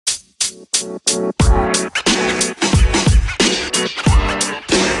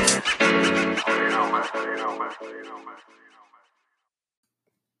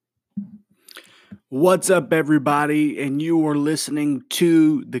What's up, everybody? And you are listening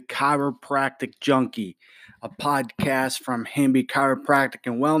to the Chiropractic Junkie, a podcast from Hamby Chiropractic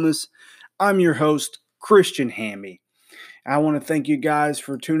and Wellness. I'm your host, Christian Hamby. I want to thank you guys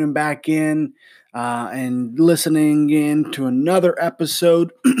for tuning back in and listening in to another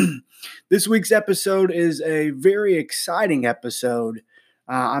episode. This week's episode is a very exciting episode.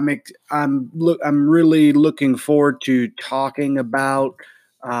 I'm really looking forward to talking about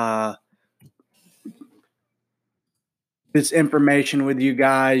this information with you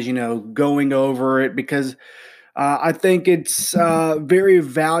guys, going over it because I think it's very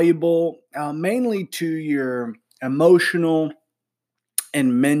valuable, mainly to your emotional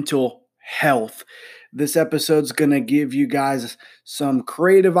and mental health. This episode's going to give you guys some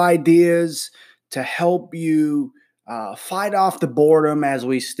creative ideas to help you fight off the boredom as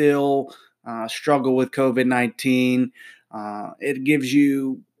we still struggle with COVID-19. It gives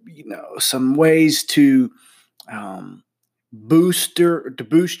you, some ways to boost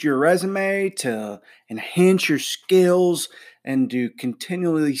your resume, to enhance your skills, and to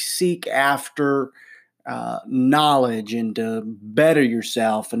continually seek after knowledge and to better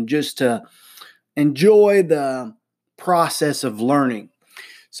yourself and just to enjoy the process of learning.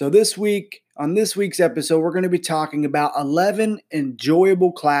 So on this week's episode, we're going to be talking about 11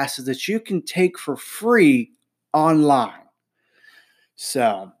 enjoyable classes that you can take for free online.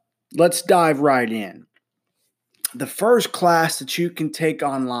 So let's dive right in. The first class that you can take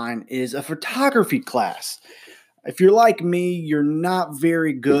online is a photography class. If you're like me, you're not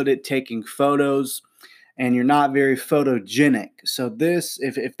very good at taking photos and you're not very photogenic. So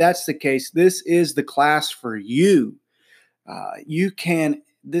if that's the case, this is the class for you.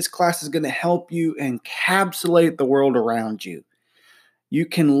 This class is going to help you encapsulate the world around you. You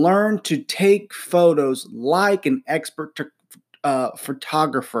can learn to take photos like an expert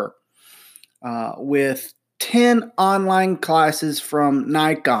photographer with 10 online classes from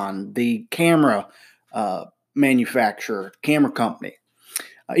Nikon, the camera manufacturer, camera company.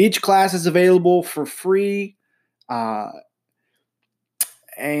 Each class is available for free, and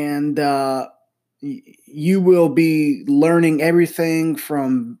you will be learning everything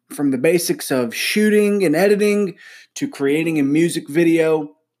from the basics of shooting and editing to creating a music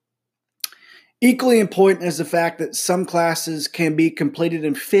video. Equally important is the fact that some classes can be completed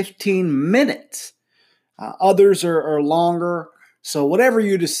in 15 minutes. Others are longer. So whatever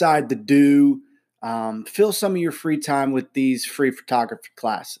you decide to do, fill some of your free time with these free photography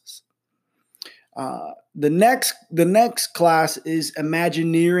classes. The next class is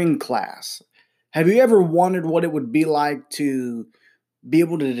Imagineering class. Have you ever wondered what it would be like to be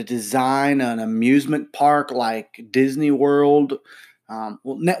able to design an amusement park like Disney World?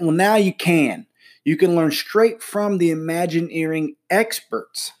 Now you can. You can learn straight from the Imagineering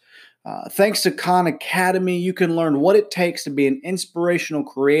experts. Thanks to Khan Academy, you can learn what it takes to be an inspirational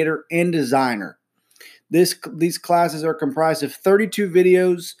creator and designer. These classes are comprised of 32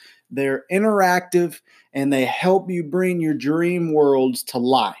 videos. They're interactive, and they help you bring your dream worlds to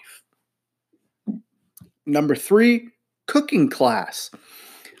life. Number 3, cooking class.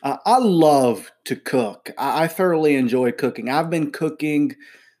 I love to cook. I thoroughly enjoy cooking. I've been cooking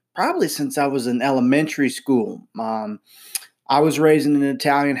probably since I was in elementary school. I was raised in an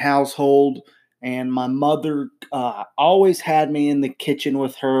Italian household, and my mother always had me in the kitchen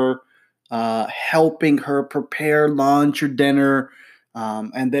with her, helping her prepare lunch or dinner.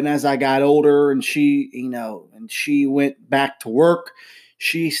 And then as I got older and she went back to work,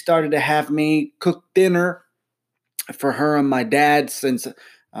 she started to have me cook dinner for her and my dad since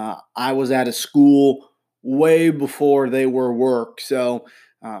I was out of school way before they were work. So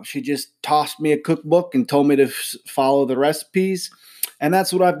she just tossed me a cookbook and told me to follow the recipes. And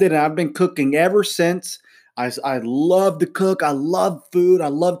that's what I've did. And I've been cooking ever since. I love to cook. I love food. I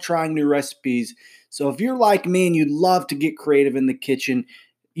love trying new recipes. So if you're like me and you love to get creative in the kitchen,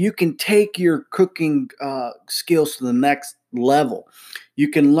 you can take your cooking skills to the next level. You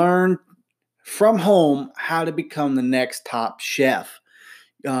can learn from home how to become the next top chef.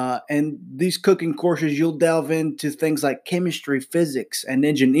 And these cooking courses, you'll delve into things like chemistry, physics, and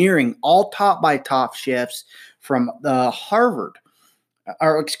engineering, all taught by top chefs from top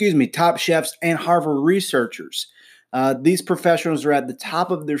chefs and Harvard researchers. These professionals are at the top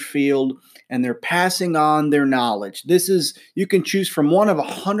of their field, and they're passing on their knowledge. You can choose from one of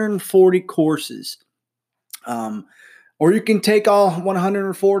 140 courses, or you can take all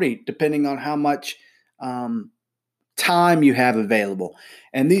 140, depending on how much time you have available.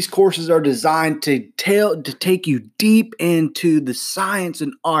 And these courses are designed to take you deep into the science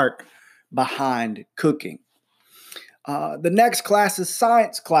and art behind cooking. The next class is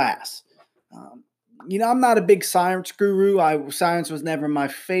science class. Um, I'm not a big science guru. Science was never my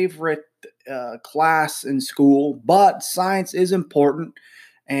favorite class in school, but science is important,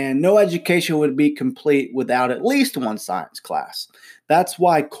 and no education would be complete without at least one science class. That's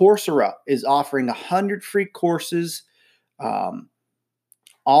why Coursera is offering 100 free courses, um,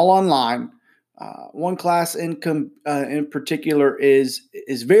 all online. One class in particular is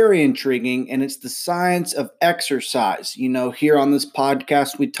very intriguing, and it's the science of exercise. Here on this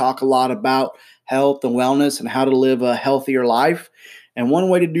podcast, we talk a lot about health and wellness and how to live a healthier life. And one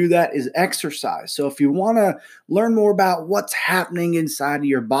way to do that is exercise. So if you want to learn more about what's happening inside of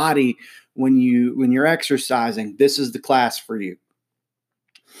your body when you're exercising, this is the class for you.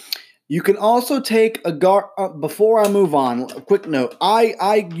 You can also take before I move on, a quick note.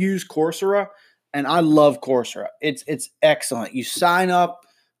 I use Coursera, and I love Coursera. It's excellent. You sign up,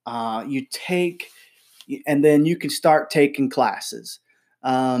 you take, and then you can start taking classes.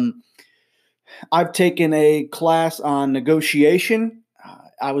 I've taken a class on negotiation.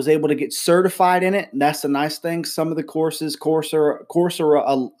 I was able to get certified in it. And that's the nice thing. Some of the courses Coursera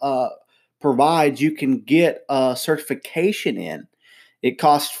provides, you can get a certification in. It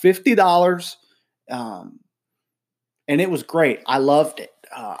cost $50, and it was great. I loved it.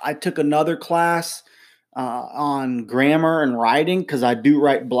 I took another class on grammar and writing because I do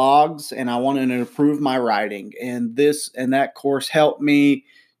write blogs, and I wanted to improve my writing. And that course helped me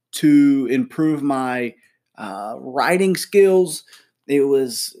to improve my writing skills.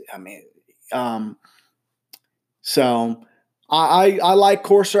 So I like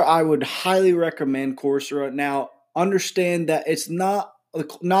Coursera. I would highly recommend Coursera. Now, understand that it's not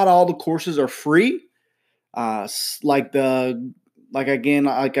all the courses are free. Like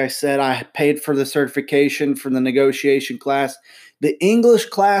I said, I paid for the certification for the negotiation class. The English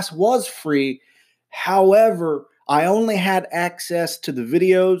class was free. However, I only had access to the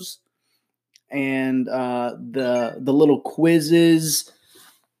videos and the little quizzes.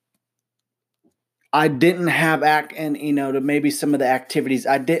 I didn't have to maybe some of the activities.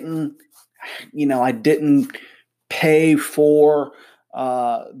 I didn't pay for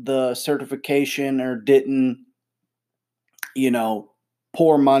the certification, or didn't,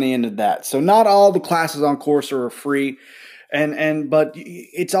 pour money into that. So not all the classes on Coursera are free. But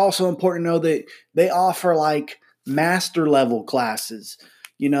it's also important to know that they offer like master level classes,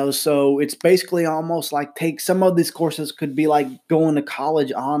 so it's basically almost like some of these courses could be like going to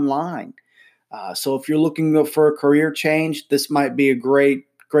college online. So if you're looking for a career change, this might be a great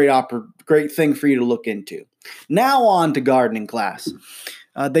thing for you to look into. Now on to gardening class.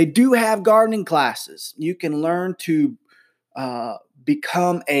 They do have gardening classes. You can learn to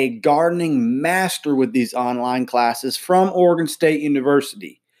become a gardening master with these online classes from Oregon State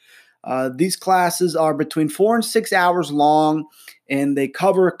University. These classes are between 4 and 6 hours long, and they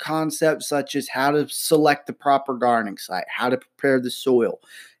cover concepts such as how to select the proper gardening site, how to prepare the soil,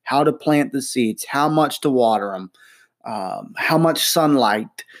 how to plant the seeds, how much to water them, how much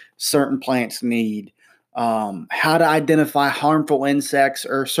sunlight certain plants need, how to identify harmful insects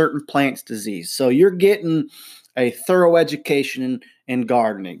or certain plants' disease. So you're getting a thorough education in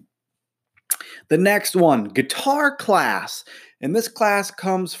gardening. The next one, guitar class. And this class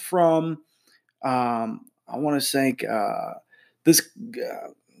comes from, I want to say,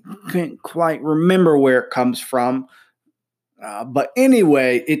 can't quite remember where it comes from. But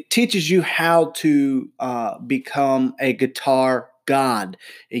anyway, it teaches you how to become a guitar god.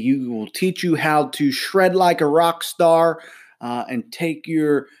 It will teach you how to shred like a rock star and take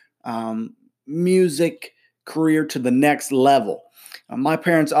your music career to the next level. My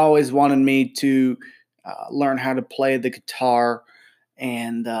parents always wanted me to learn how to play the guitar,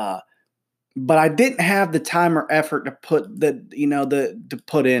 but I didn't have the time or effort to put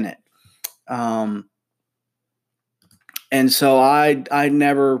put in it. And so I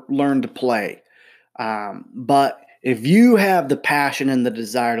never learned to play. But if you have the passion and the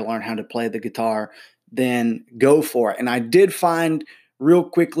desire to learn how to play the guitar, then go for it. And I did find real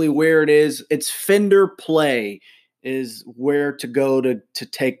quickly where it is. It's Fender Play is where to go to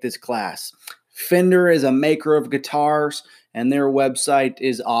take this class. Fender is a maker of guitars, and their website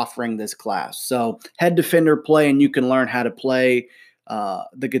is offering this class. So head to Fender Play, and you can learn how to play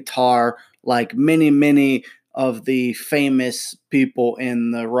the guitar like many of the famous people in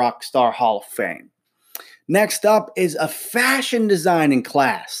the Rockstar Hall of Fame. Next up is a fashion designing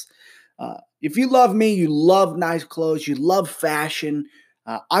class. If you love me, you love nice clothes, you love fashion.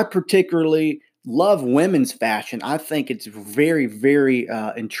 I particularly love women's fashion. I think it's very, very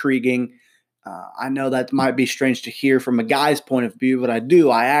intriguing. I know that might be strange to hear from a guy's point of view, but I do.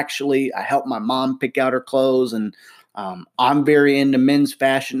 I help my mom pick out her clothes, and I'm very into men's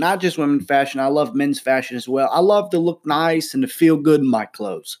fashion, not just women's fashion. I love men's fashion as well. I love to look nice and to feel good in my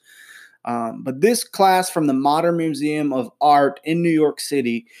clothes. But this class from the Modern Museum of Art in New York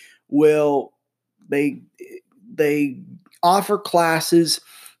City will they they offer classes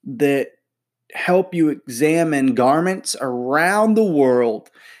that help you examine garments around the world,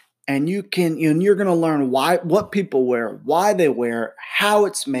 and you're going to learn what people wear, why they wear it, how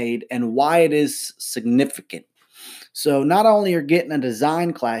it's made, and why it is significant. So not only you're getting a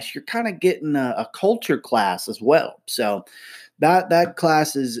design class, you're kind of getting a culture class as well. So that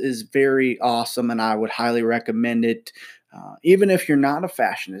class is very awesome, and I would highly recommend it. Even if you're not a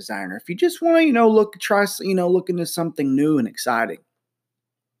fashion designer, if you just want to, look into something new and exciting.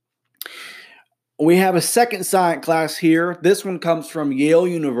 We have a second science class here. This one comes from Yale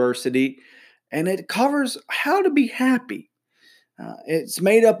University, and it covers how to be happy. It's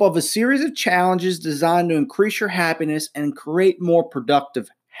made up of a series of challenges designed to increase your happiness and create more productive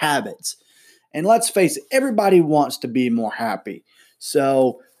habits. And let's face it, everybody wants to be more happy.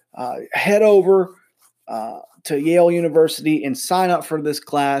 So head over to Yale University and sign up for this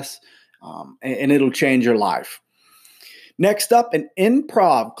class, and it'll change your life. Next up, an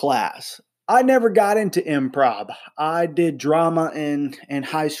improv class. I never got into improv. I did drama in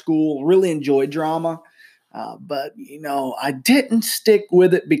high school, really enjoyed drama. But I didn't stick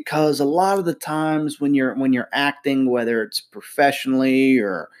with it because a lot of the times when you're acting, whether it's professionally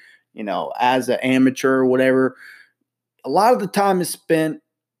or as an amateur or whatever, a lot of the time is spent.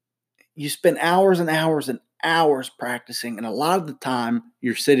 You spend hours and hours and hours practicing, and a lot of the time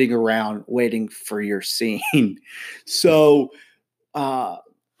you're sitting around waiting for your scene. So uh,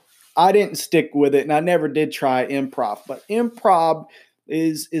 I didn't stick with it, and I never did try improv. But improv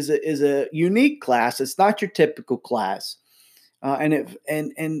is a unique class. It's not your typical class, and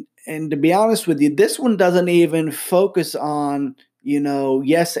to be honest with you, this one doesn't even focus on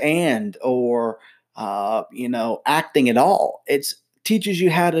yes or acting at all. It's teaches you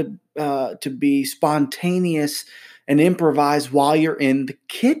how to be spontaneous and improvise while you're in the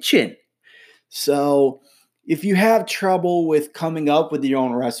kitchen. So if you have trouble with coming up with your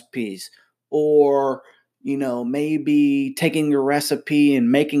own recipes, or maybe taking your recipe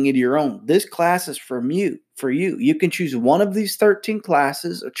and making it your own, this class is for you. You can choose one of these 13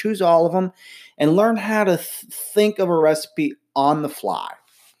 classes or choose all of them and learn how to think of a recipe on the fly.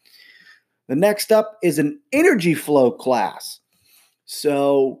 The next up is an energy flow class.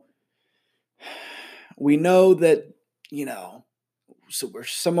 So we know that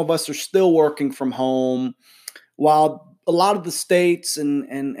some of us are still working from home, while a lot of the states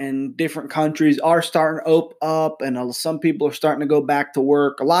and different countries are starting to open up, and some people are starting to go back to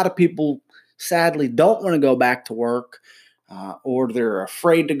work. A lot of people sadly don't want to go back to work, or they're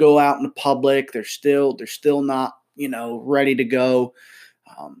afraid to go out in the public. They're still not ready to go.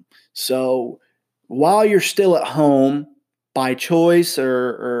 So while you're still at home by choice,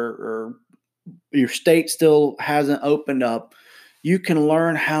 or your state still hasn't opened up, you can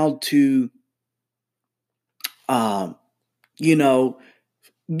learn how to um, you know,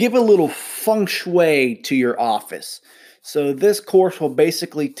 give a little feng shui to your office. So this course will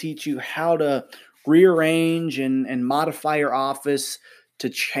basically teach you how to rearrange and modify your office to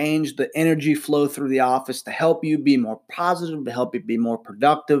change the energy flow through the office to help you be more positive, to help you be more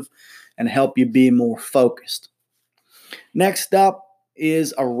productive, and help you be more focused. Next up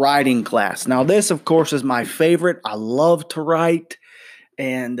is a writing class. Now, this, of course, is my favorite. I love to write.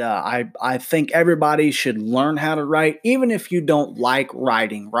 And I think everybody should learn how to write, even if you don't like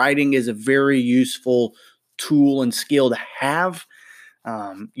writing. Writing is a very useful tool and skill to have.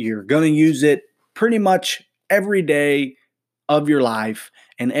 You're going to use it pretty much every day of your life,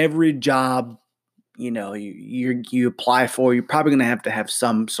 and every job you apply for. You're probably going to have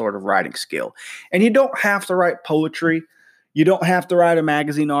some sort of writing skill, and you don't have to write poetry. You don't have to write a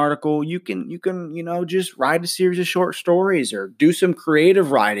magazine article. You can just write a series of short stories, or do some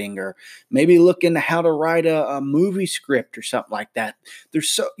creative writing, or maybe look into how to write a movie script or something like that.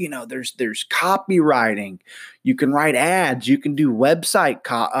 There's copywriting. You can write ads. You can do write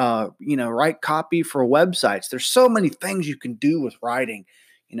copy for websites. There's so many things you can do with writing.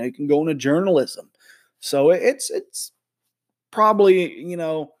 You can go into journalism. So it's probably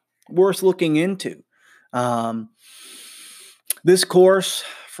worth looking into. Um, this course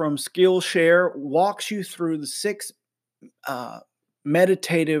from Skillshare walks you through the 6 uh,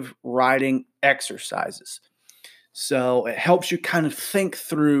 meditative writing exercises. So it helps you kind of think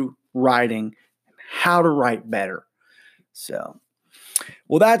through writing how to write better. So,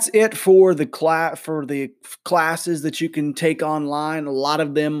 well, that's it for the classes that you can take online. A lot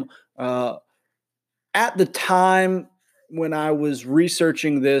of them, at the time when I was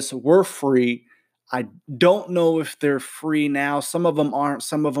researching this, were free. I don't know if they're free now. Some of them aren't.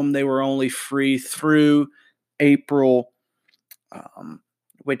 Some of them, they were only free through April,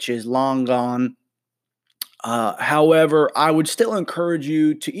 which is long gone. However, I would still encourage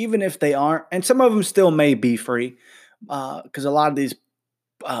you to, even if they aren't, and some of them still may be free, because a lot of these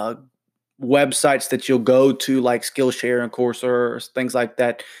uh, websites that you'll go to, like Skillshare and Coursera, things like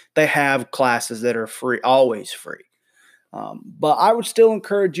that, they have classes that are free, always free. But I would still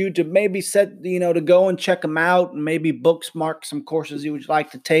encourage you to maybe to go and check them out, and maybe bookmark some courses you would like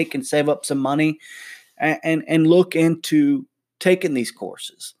to take and save up some money, and look into taking these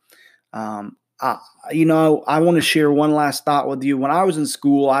courses. I want to share one last thought with you. When I was in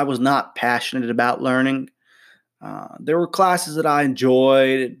school, I was not passionate about learning. There were classes that I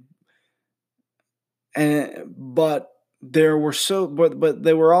enjoyed, but there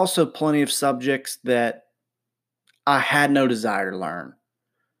were also plenty of subjects that I had no desire to learn.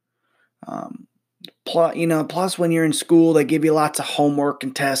 Plus when you're in school, they give you lots of homework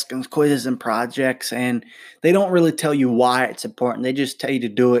and tests and quizzes and projects, and they don't really tell you why it's important. They just tell you to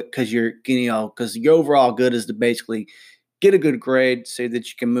do it because because your overall good is to basically get a good grade so that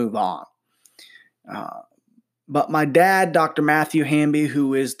you can move on. But my dad, Dr. Matthew Hamby,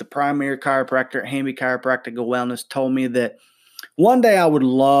 who is the primary chiropractor at Hamby Chiropractic Wellness, told me that one day I would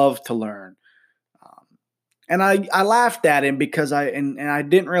love to learn. And I laughed at him because I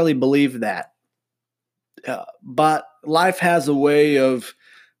didn't really believe that. But life has a way of,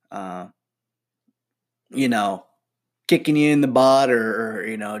 kicking you in the butt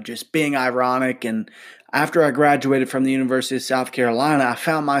or just being ironic. And after I graduated from the University of South Carolina, I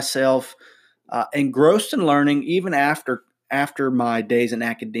found myself engrossed in learning even after my days in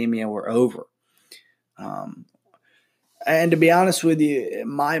academia were over. And to be honest with you,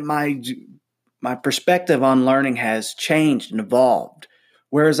 my perspective on learning has changed and evolved.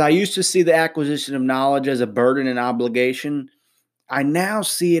 Whereas I used to see the acquisition of knowledge as a burden and obligation, I now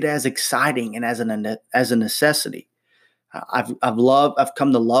see it as exciting and as a necessity. I've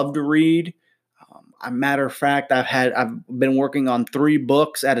come to love to read. A matter of fact, I've been working on 3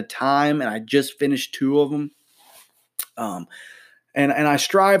 books at a time, and I just finished 2 of them. And I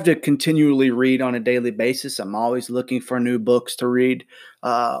strive to continually read on a daily basis. I'm always looking for new books to read.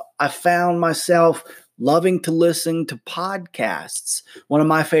 I found myself loving to listen to podcasts. One of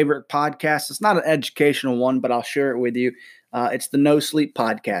my favorite podcasts, it's not an educational one, but I'll share it with you. It's the No Sleep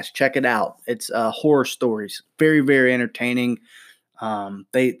Podcast. Check it out. It's horror stories. Very, very entertaining.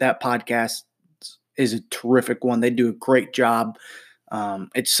 That podcast is a terrific one. They do a great job.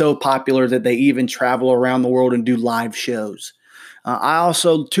 It's so popular that they even travel around the world and do live shows. I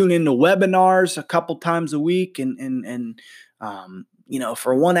also tune into webinars a couple times a week, and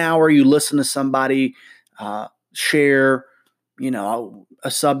for 1 hour, you listen to somebody share, a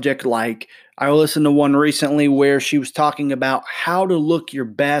subject. Like I listened to one recently where she was talking about how to look your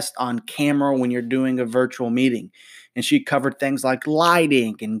best on camera when you're doing a virtual meeting. And she covered things like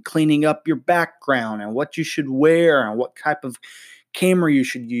lighting and cleaning up your background and what you should wear and what type of camera you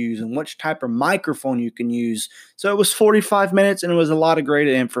should use and which type of microphone you can use. So it was 45 minutes and it was a lot of great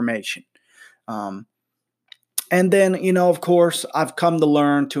information. And then, of course, I've come to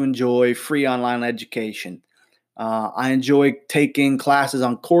learn to enjoy free online education. I enjoy taking classes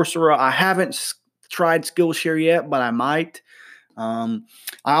on Coursera. I haven't tried Skillshare yet, but I might. I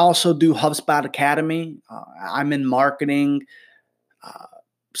also do HubSpot Academy. I'm in marketing,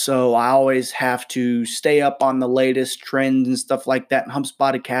 so I always have to stay up on the latest trends and stuff like that. And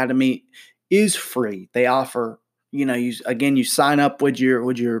HubSpot Academy is free. They offer, you sign up with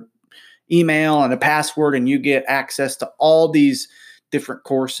your email and a password, and you get access to all these different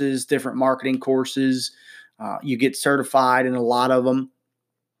courses, different marketing courses. You get certified in a lot of them.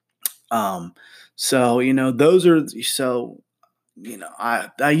 I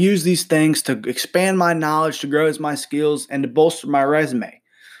use these things to expand my knowledge, to grow my skills, and to bolster my resume.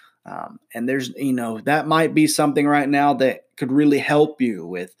 And there's, that might be something right now that could really help you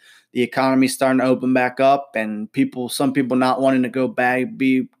with the economy starting to open back up and some people not wanting to go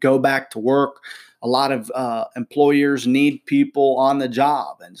back to work. A lot of employers need people on the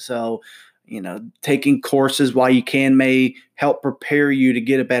job. And so, taking courses while you can may help prepare you to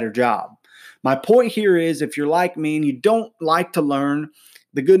get a better job. My point here is, if you're like me and you don't like to learn,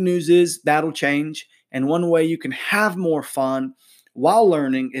 the good news is that'll change. And one way you can have more fun while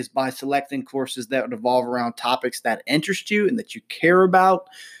learning is by selecting courses that would revolve around topics that interest you and that you care about.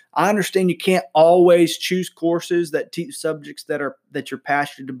 I understand you can't always choose courses that teach subjects that you're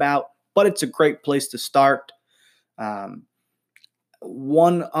passionate about, but it's a great place to start. Um,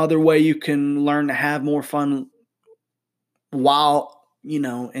 One other way you can learn to have more fun while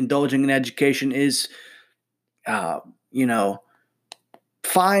indulging in education is uh, you know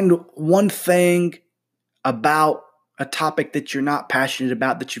find one thing about a topic that you're not passionate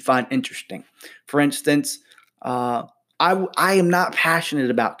about that you find interesting. For instance, uh, I am not passionate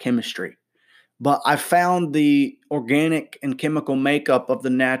about chemistry, but I found the organic and chemical makeup of the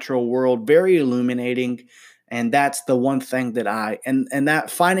natural world very illuminating. And that's the one thing that and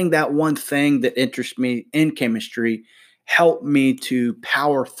that finding that one thing that interests me in chemistry helped me to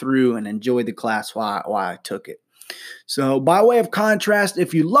power through and enjoy the class while I took it. So, by way of contrast,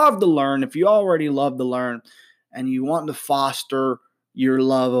 if you love to learn, if you already love to learn, and you want to foster your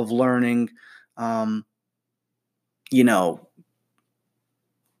love of learning, um, you know,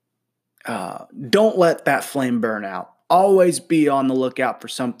 don't let that flame burn out. Always be on the lookout for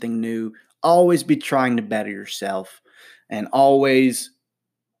something new. Always be trying to better yourself, and always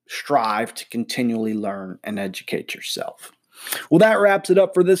strive to continually learn and educate yourself. Well, that wraps it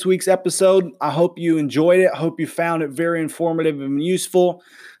up for this week's episode. I hope you enjoyed it. I hope you found it very informative and useful.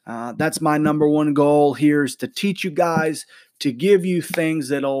 That's my number one goal here, is to teach you guys, to give you things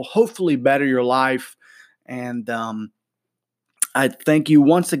that'll hopefully better your life. And I thank you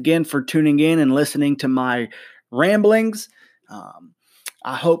once again for tuning in and listening to my ramblings. Um,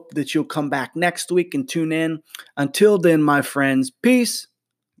 I hope that you'll come back next week and tune in. Until then, my friends, peace,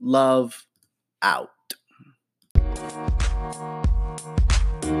 love, out.